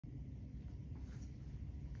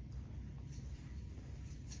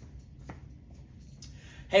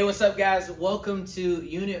Hey, what's up, guys? Welcome to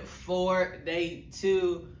Unit 4, Day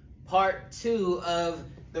 2, Part 2 of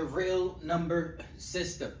the real number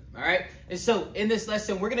system, all right? And so in this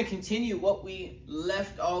lesson, we're going to continue what we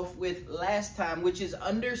left off with last time, which is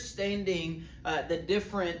understanding the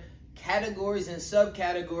different categories and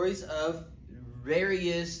subcategories of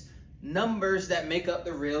various numbers that make up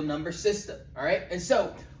the real number system, all right? And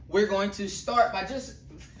so we're going to start by just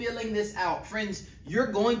filling this out. Friends, you're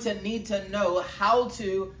going to need to know how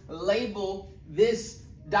to label this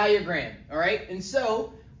diagram, all right? And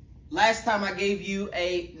so last time I gave you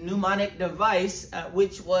a mnemonic device,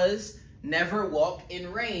 which was never walk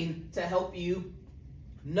in rain, to help you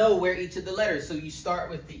know where each of the letters. So you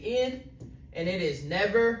start with the N, and it is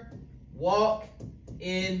never walk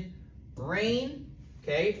in rain,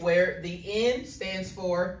 okay? Where the N stands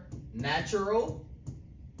for natural,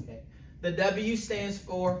 okay? The W stands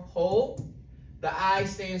for whole. The I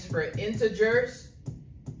stands for integers.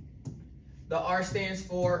 The R stands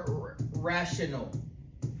for rational.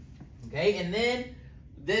 Okay, and then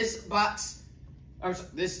this box, or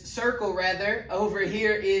this circle rather, over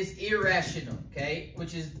here is irrational, okay,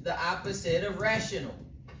 which is the opposite of rational.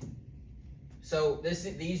 So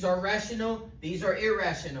these are rational, these are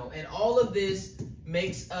irrational, and all of this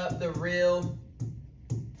makes up the real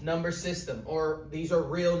number system, or these are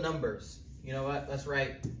real numbers. You know what? That's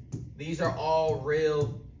right. These are all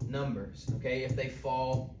real numbers, okay, if they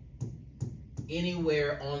fall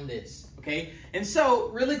anywhere on this, okay? And so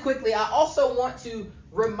really quickly, I also want to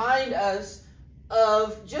remind us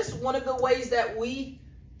of just one of the ways that we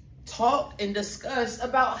talked and discussed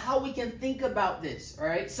about how we can think about this, all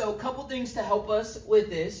right? So a couple things to help us with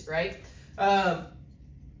this, right?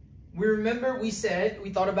 We remember we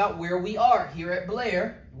thought about where we are here at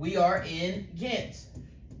Blair. We are in Ghent,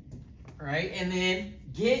 all right? And then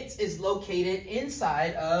Ghent is located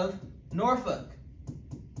inside of Norfolk.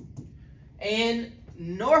 And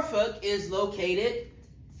Norfolk is located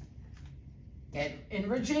in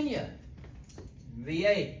Virginia,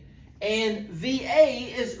 VA. And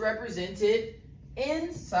VA is represented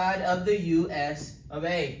inside of the US of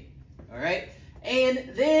A, all right?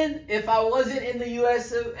 And then if I wasn't in the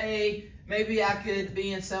US of A, maybe I could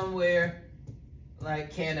be in somewhere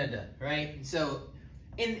like Canada, right? So,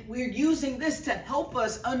 and we're using this to help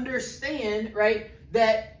us understand, right,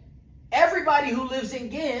 that everybody who lives in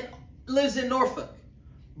Ghent lives in Norfolk,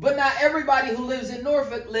 but not everybody who lives in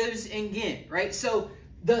Norfolk lives in Ghent, right? So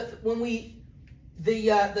the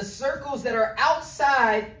circles that are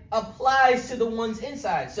outside applies to the ones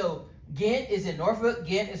inside. So Ghent is in Norfolk,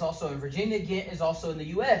 Ghent is also in Virginia, Ghent is also in the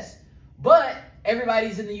US, but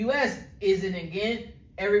everybody's in the US isn't in Ghent.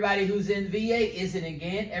 Everybody who's in VA isn't in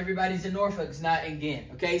Ghent. Everybody's in Norfolk's not in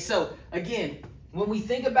Ghent, okay? So again, when we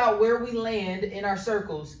think about where we land in our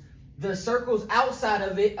circles, the circles outside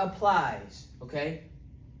of it applies, okay?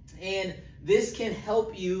 And this can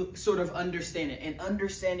help you sort of understand it. And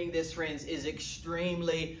understanding this, friends, is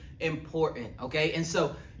extremely important, okay? And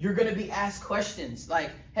so you're going to be asked questions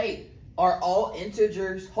like, hey, are all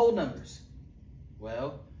integers whole numbers?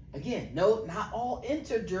 Well, again, no, not all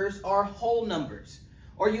integers are whole numbers.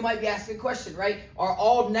 Or you might be asking a question, right? Are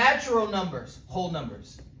all natural numbers whole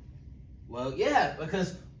numbers? Well, yeah,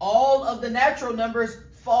 because all of the natural numbers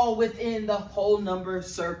fall within the whole number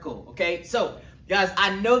circle, okay? So, guys,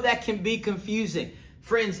 I know that can be confusing.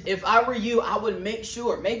 Friends, if I were you, I would make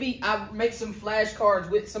sure, maybe I'll make some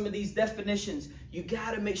flashcards with some of these definitions. You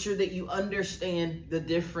got to make sure that you understand the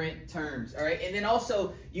different terms, all right? And then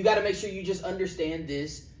also, you got to make sure you just understand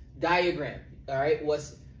this diagram, all right?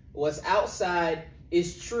 What's outside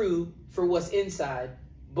is true for what's inside,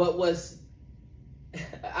 but what's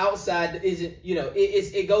outside isn't, you know,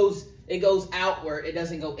 it goes outward, it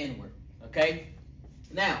doesn't go inward, okay?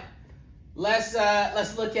 Now, let's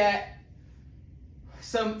look at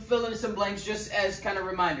fill in some blanks just as kind of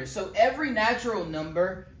reminders. So every natural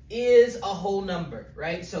number is a whole number,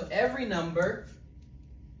 right? So every number,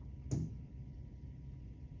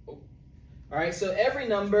 all right, so every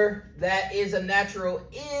number that is a natural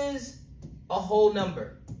is a whole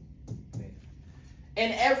number. Okay.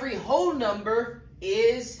 And every whole number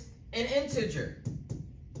is an integer.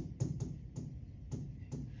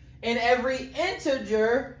 And every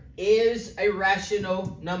integer is a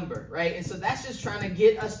rational number, right? And so that's just trying to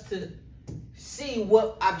get us to see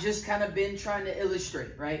what I've just kind of been trying to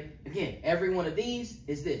illustrate, right? Again, every one of these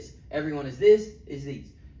is this. Every one is this, is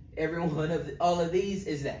these. Every one of all of these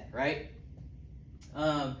is that, right?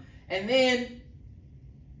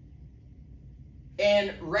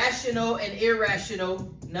 And rational and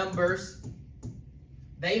irrational numbers,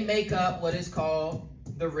 they make up what is called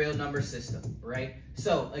the real number system, right?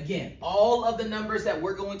 So again, all of the numbers that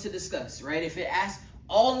we're going to discuss, right? If it asks,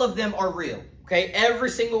 all of them are real, okay? Every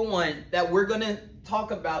single one that we're going to talk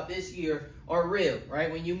about this year are real,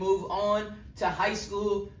 right? When you move on to high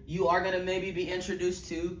school, you are going to maybe be introduced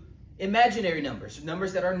to imaginary numbers,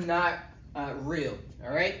 numbers that are not real,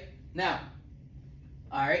 all right? Now,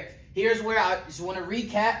 all right, here's where I just want to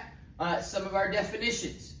recap some of our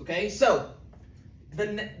definitions, okay? So,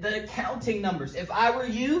 the counting numbers. If I were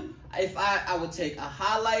you, I would take a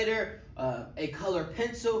highlighter, a color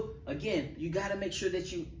pencil. Again, you got to make sure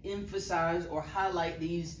that you emphasize or highlight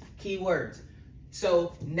these keywords.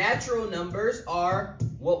 So natural numbers are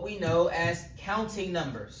what we know as counting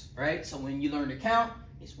numbers, right? So when you learn to count,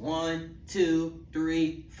 it's 1, 2,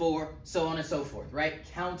 3, 4, so on and so forth, right?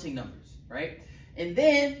 Counting numbers, right? And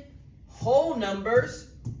then whole numbers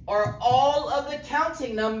are all of the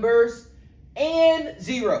counting numbers and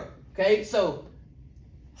 0, okay? So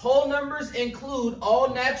whole numbers include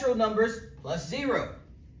all natural numbers plus 0.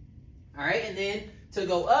 All right, and then to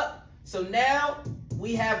go up, so now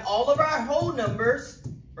we have all of our whole numbers,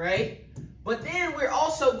 right? But then we're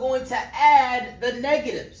also going to add the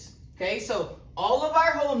negatives, okay? So all of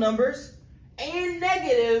our whole numbers and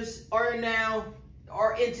negatives are now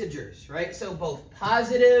our integers, right? So both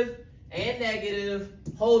positive and negative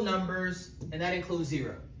whole numbers, and that includes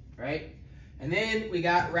 0, right? And then we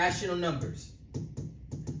got rational numbers.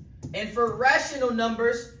 And for rational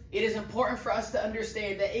numbers, it is important for us to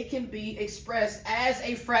understand that it can be expressed as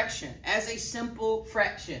a fraction, as a simple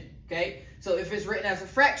fraction, okay? So if it's written as a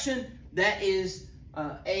fraction, that is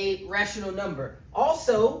a rational number.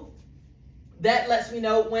 Also, that lets me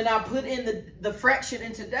know when I put in the fraction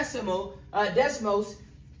into decimals,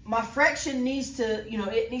 my fraction needs to,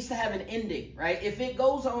 it needs to have an ending, right? If it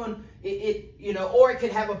goes on, or it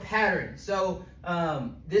could have a pattern. So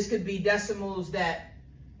this could be decimals that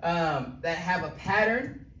have a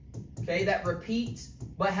pattern, okay, that repeats,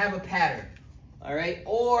 but have a pattern, all right?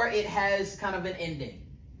 Or it has kind of an ending.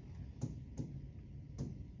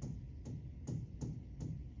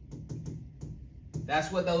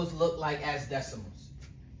 That's what those look like as decimals.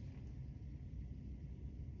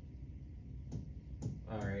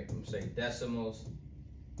 All right, I'm going to say decimals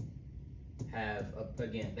have,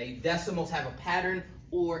 decimals have a pattern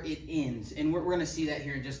or it ends. And we're going to see that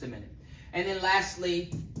here in just a minute. And then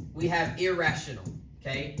lastly, we have irrational,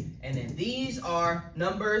 okay? And then these are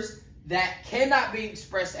numbers that cannot be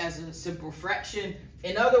expressed as a simple fraction.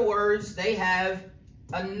 In other words, they have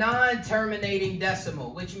a non-terminating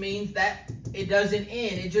decimal, which means that it doesn't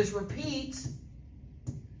end. It just repeats,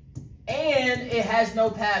 and it has no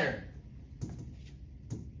pattern.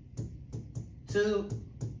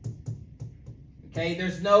 Okay,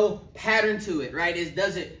 there's no pattern to it, right? It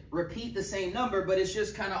doesn't repeat the same number, but it's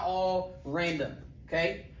just kind of all random,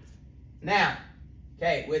 okay? Now,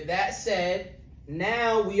 okay, with that said,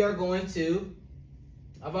 now we are going to,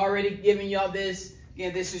 I've already given y'all this.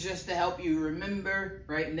 Again, this is just to help you remember,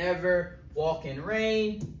 right? Never walk in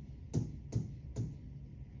rain.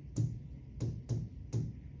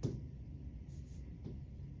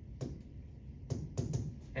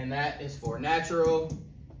 And that is for natural,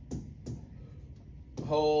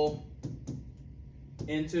 whole,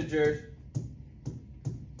 integers.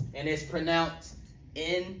 And it's pronounced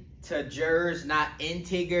integers, not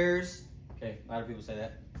integers. Okay, a lot of people say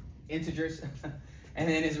that. Integers. And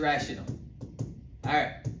then it's rational. All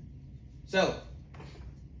right. So,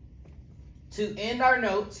 to end our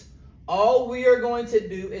notes, all we are going to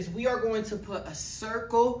do is we are going to put a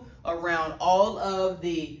circle around all of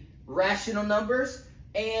the rational numbers.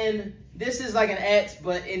 And this is like an X,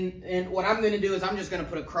 but in what I'm going to do is I'm just going to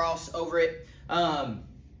put a cross over it. And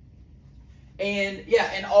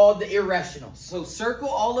all the irrational. So circle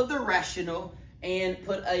all of the rational and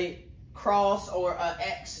put a cross or a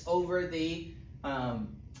X over the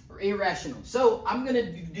irrational. So I'm going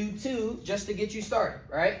to do 2 just to get you started,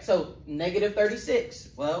 right? So negative 36.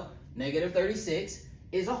 Well, negative 36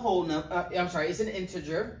 is a whole number. It's an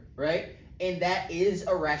integer, right? And that is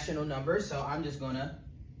a rational number. So I'm just going to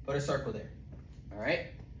put a circle there. All right.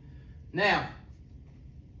 Now,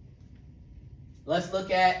 let's look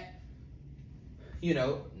at, let's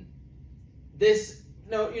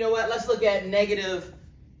look at negative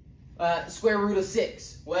square root of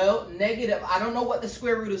 6. Well, negative, I don't know what the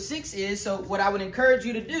square root of 6 is, so what I would encourage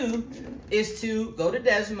you to do is to go to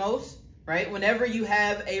decimals, right? Whenever you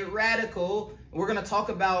have a radical, we're going to talk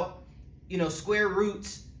about, square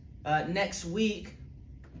roots next week,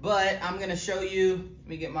 but I'm going to show you, let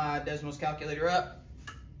me get my decimals calculator up,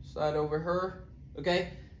 slide over her,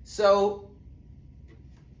 okay? So,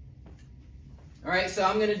 all right, so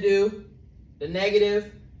I'm going to do the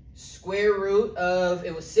negative square root of,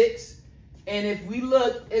 it was 6. And if we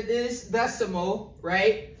look at this decimal,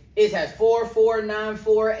 right, it has 4, 4, 9,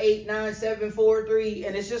 4, 8, 9, 7, 4, 3,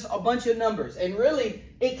 and it's just a bunch of numbers. And really,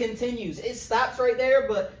 it continues. It stops right there,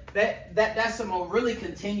 but that decimal really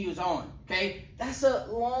continues on, okay? That's a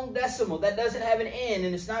long decimal. That doesn't have an end,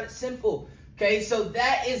 and it's not simple, okay? So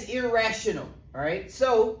that is irrational, all right?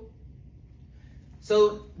 So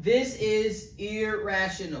this is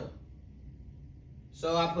irrational.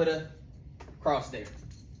 So I put a cross there,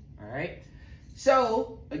 all right?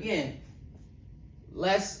 So, again,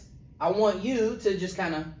 I want you to just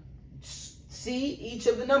kind of see each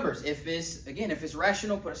of the numbers. If it's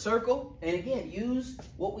rational, put a circle. And again, use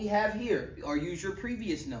what we have here or use your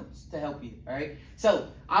previous notes to help you, all right? So,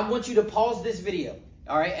 I want you to pause this video,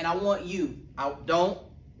 all right? And I want you, don't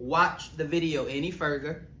watch the video any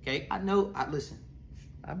further, okay? Listen,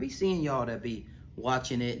 I be seeing y'all that be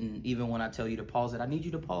watching it, and even when I tell you to pause it, I need you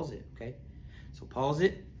to pause it, okay? So, pause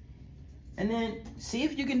it. And then see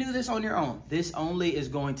if you can do this on your own. This only is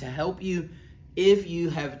going to help you if you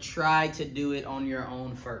have tried to do it on your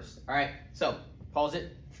own first. All right, so pause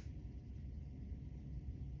it.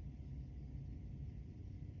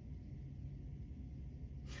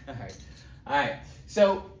 All right.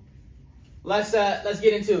 So let's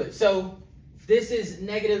get into it. So this is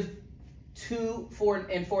 -2, 4,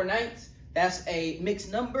 and 4/9. That's a mixed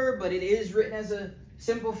number, but it is written as a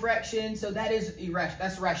simple fraction. So that is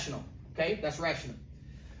that's rational. Okay, that's rational.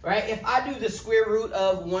 All right, if I do the square root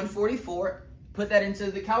of 144, put that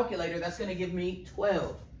into the calculator, that's going to give me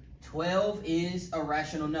 12. 12 is a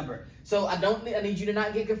rational number. So I need you to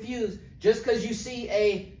not get confused. Just because you see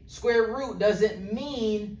a square root doesn't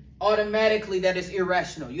mean automatically that it's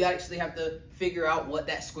irrational. You actually have to figure out what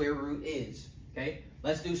that square root is. Okay,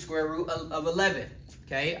 let's do square root of 11.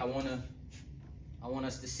 Okay, I want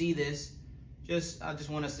us to see this. I just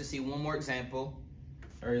want us to see one more example.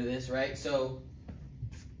 Or this, right? So,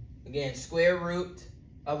 again, square root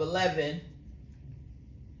of 11.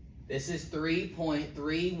 This is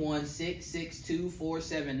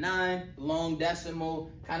 3.3166247.9. Long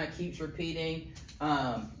decimal, kind of keeps repeating,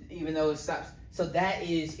 even though it stops. So that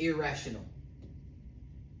is irrational.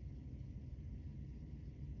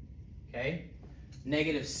 Okay?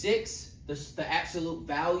 -6, the absolute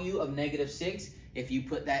value of -6. If you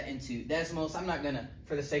put that into decimals, I'm not going to,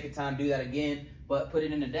 for the sake of time, do that again. But put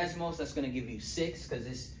it into decimals, that's going to give you 6 because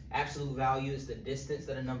this absolute value is the distance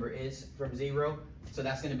that a number is from 0. So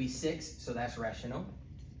that's going to be 6, so that's rational.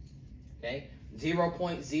 Okay,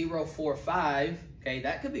 0.045, okay,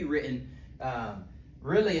 that could be written,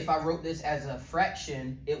 really if I wrote this as a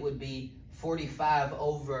fraction, it would be 45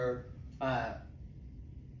 over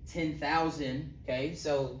 10,000, okay?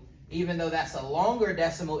 So even though that's a longer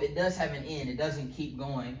decimal, it does have an end. It doesn't keep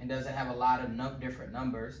going. It doesn't have a lot of different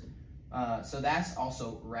numbers. So that's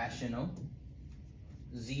also rational.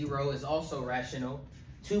 0 is also rational.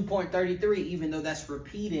 2.33, even though that's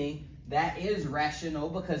repeating, that is rational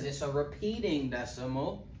because it's a repeating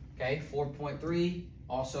decimal. Okay, 4.3,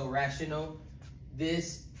 also rational.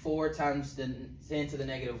 This 4 times the 10 to the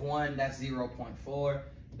 -1, that's 0.4.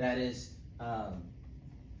 That is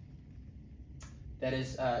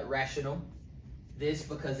rational. This,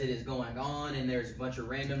 because it is going on and there's a bunch of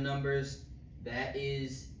random numbers, that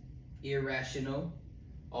is irrational.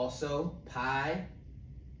 Also, pi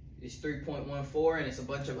is 3.14 and it's a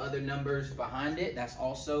bunch of other numbers behind it. That's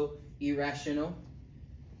also irrational.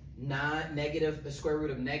 The square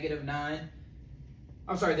root of -9.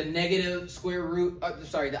 I'm sorry, the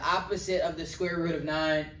the opposite of the square root of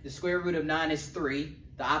 9. The square root of 9 is 3.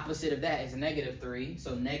 The opposite of that is -3.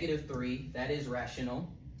 So -3, that is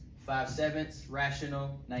rational. 5/7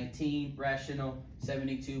 rational. 19 rational.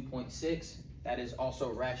 72.6. That is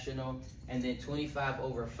also rational. And then 25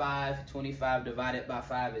 over 5, 25 divided by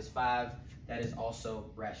 5 is 5. That is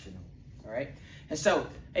also rational. All right. And so,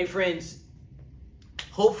 hey friends,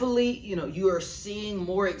 hopefully, you are seeing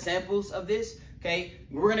more examples of this. Okay.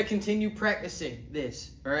 We're going to continue practicing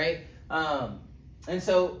this. All right. And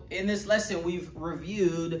so in this lesson, we've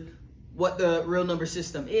reviewed what the real number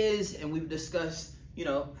system is, and we've discussed,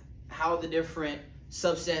 how the different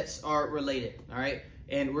subsets are related. All right.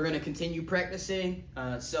 And we're going to continue practicing.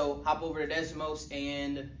 So hop over to Desmos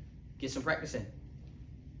and get some practicing.